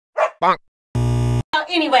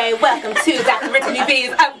Anyway, welcome to Dr. Brittany B's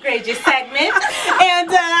Upgrade Your segment. And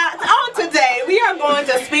on today, we are going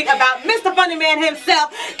to speak about Mr. Funny Man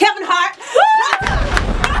himself, Kevin Hart.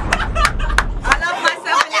 I love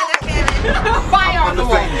myself in that cannon. Fire on the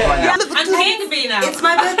wall. Yeah. I'm paying to be now. It's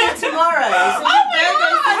my birthday tomorrow. So oh my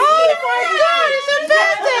God, it's your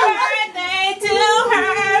birthday. Happy birthday to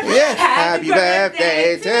her. Yeah. Happy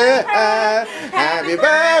birthday to her. Happy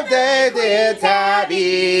birthday, dear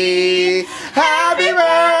Tabby. Happy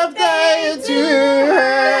birthday to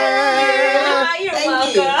her. You're Thank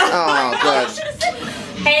welcome. you. Oh, good.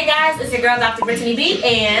 Hey guys, it's your girl Dr. Brittany B,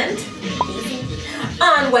 and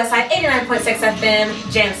on Westside 89.6 FM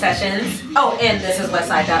Jamsessions. Oh, and this is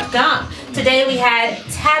Westside.com. Today we had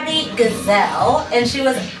Tabby Gazelle, and she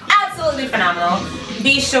was absolutely phenomenal.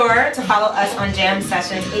 Be sure to follow us on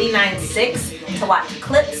Jamsessions 89.6 to watch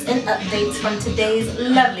clips and updates from today's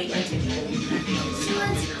lovely interview.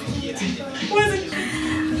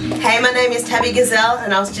 Hey, my name is Tabby Gazelle,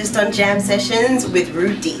 and I was just on Jamsessions with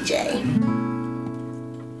Rude DJ.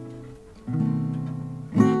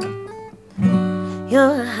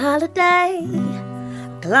 You're a holiday,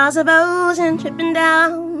 glass of ocean dripping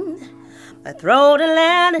down my throat and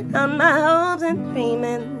landing on my hopes and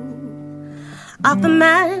dreaming. Off the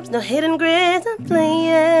maps, no hidden grids I'm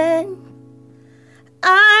playing.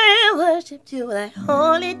 I worshipped you like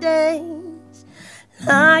holy days,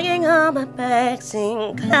 lying on my back,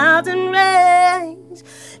 seeing clouds and rains,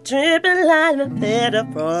 dripping like a bitter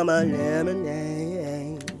from a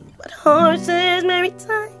lemonade. What horses married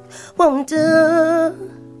time won't do.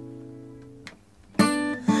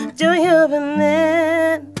 Do you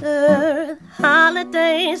remember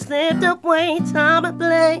holidays slipped away time and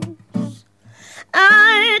place?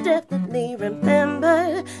 I definitely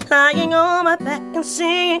remember lying on my back and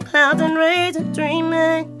seeing clouds and rays and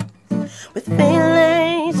dreaming with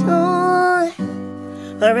feelings on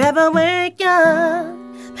forever wake up,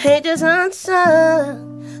 pages unsung.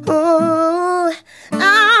 Ooh,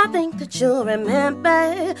 I think that you'll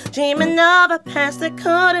remember dreaming of a past that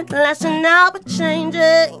couldn't last, and now we're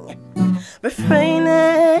changing,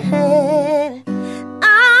 refraining.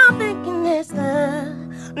 I'm thinking it's the,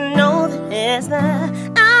 no, that it's the,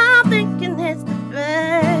 I'm thinking it's the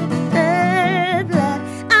red blood.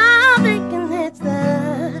 I'm thinking it's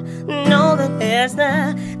the, no, that it's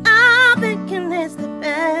the, I'm thinking it's the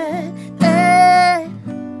red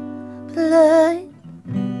blood.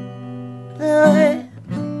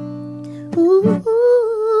 Ooh,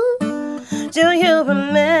 do you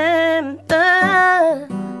remember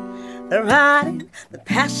the riding, the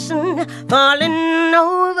passion, falling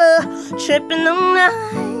over, tripping on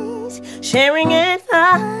ice, sharing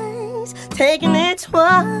advice, taking it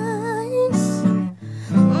twice?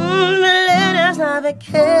 The letters never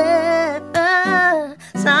kept,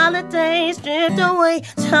 solid days drift away,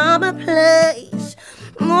 time and place.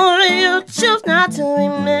 More you choose not to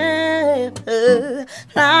remember.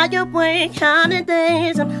 Fly away, counting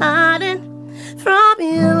days I'm hiding from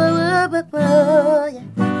you.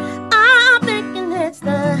 I'm thinking it's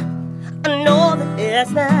the, I know that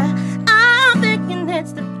it's the, I'm thinking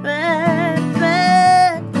it's the red.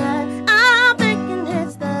 I'm thinking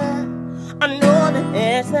it's the, I know that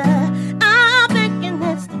it's the, I'm thinking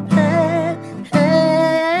it's the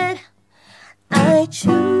red. I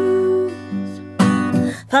choose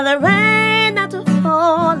for the rain not to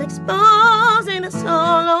fall, exposing the soul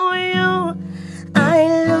on you.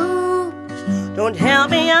 I lose, don't tell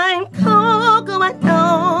me I'm cold, go I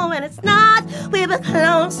know, and it's not, we were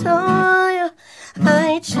close to you.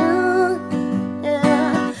 I choose,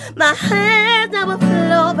 yeah, my hands never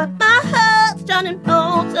flow, but my heart's turning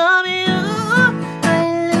both of you.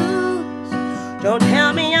 I lose, don't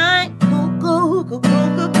tell me I'm cool,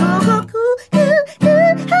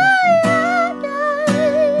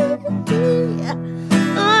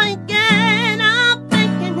 again, I'm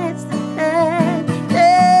thinking it's the red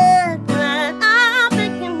blood. I'm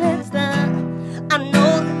thinking it's the, I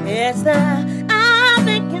know that it's the, I'm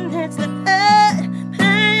thinking it's the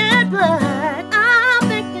red blood. I'm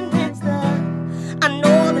thinking it's the, I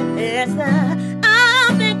know that it's the,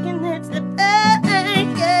 I'm thinking it's the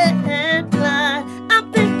red blood.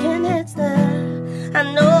 I'm thinking it's the, I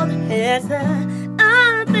know that it's the,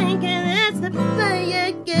 I'm thinking it's the blood.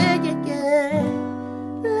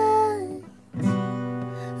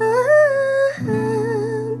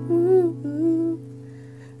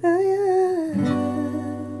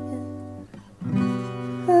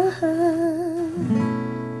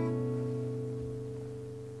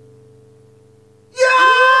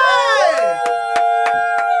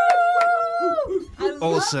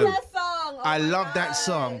 Awesome. I love that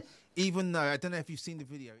song. Even though, I don't know if you've seen the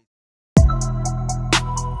video.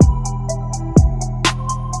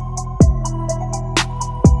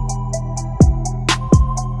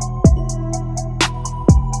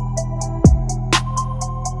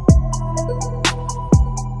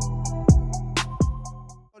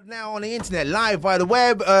 Now on the internet, live via the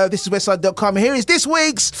web. This is westside.com. Here is this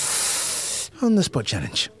week's On the Spot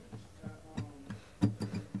Challenge.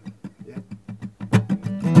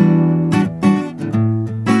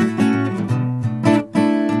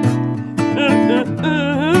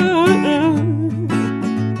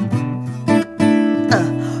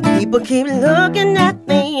 People keep looking at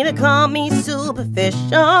me to call me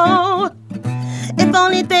superficial. If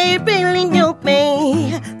only they really knew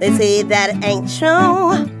me, they say that it ain't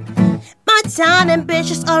true. My town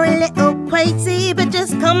ambitious or a little crazy, but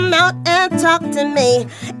just come out and talk to me.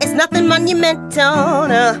 It's nothing monumental,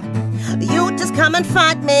 no. You just come and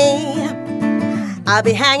find me. I'll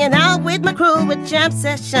be hanging out with my crew with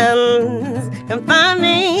Jamsessions. Come find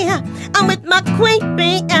me. I'm with my queen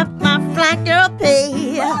bee and my fly girl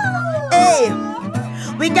P. Hey.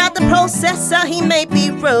 We got the processor, he may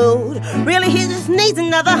be rude. Really, he just needs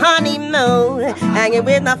another honeymoon. Hanging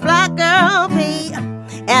with my fly girl P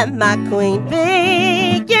and my queen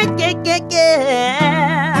bee. Yeah, yeah, yeah,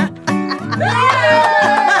 yeah.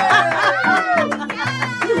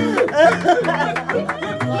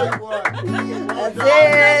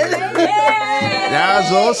 That's it. That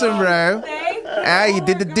was awesome, bro. You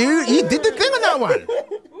did the thing on that one.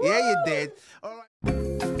 Yeah, you did. All right.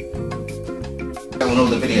 On all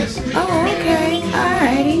the videos. Oh, okay.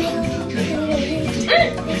 Alrighty.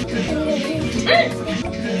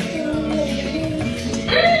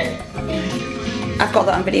 I've got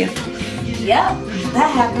that on video. Yep, that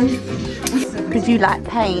happened. Because you like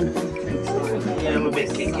pain. Yeah, I'm a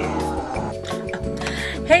bit kinky.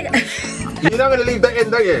 Hey. You're not gonna leave that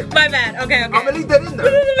in, are you? My bad. Okay, okay. I'm gonna leave that in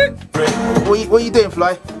though. What are you doing,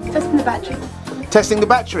 Fly? Testing the battery. Testing the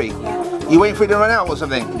battery? Yeah. You waiting for it to run out or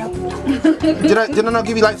something? No. Did I not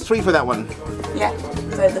give you like 3 for that one? Yeah.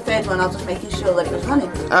 So the third one, I was just making sure that it was running.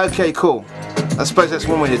 Okay, cool. I suppose that's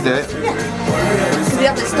one way to do it. Yeah. So we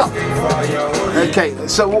have to stop. Okay,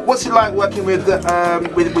 so what's it like working with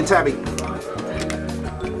Tabby?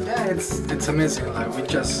 Yeah, it's amazing. Like we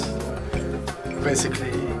just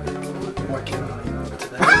basically working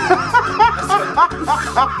today.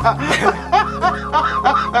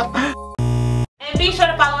 And be sure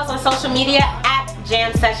to follow us on social media at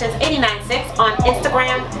Jamsessions896 on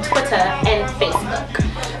Instagram, Twitter, and Facebook.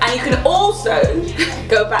 And you can also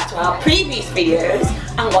go back to our previous videos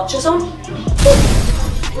and watch us on.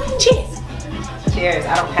 Cheers. Cheers.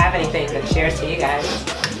 I don't have anything, but cheers to you guys.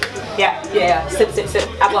 Yeah, yeah. Sip, sip, sip.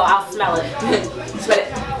 Well, I'll smell it. Smell it.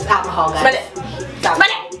 It's alcohol, guys. Smell it. Smell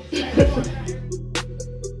it.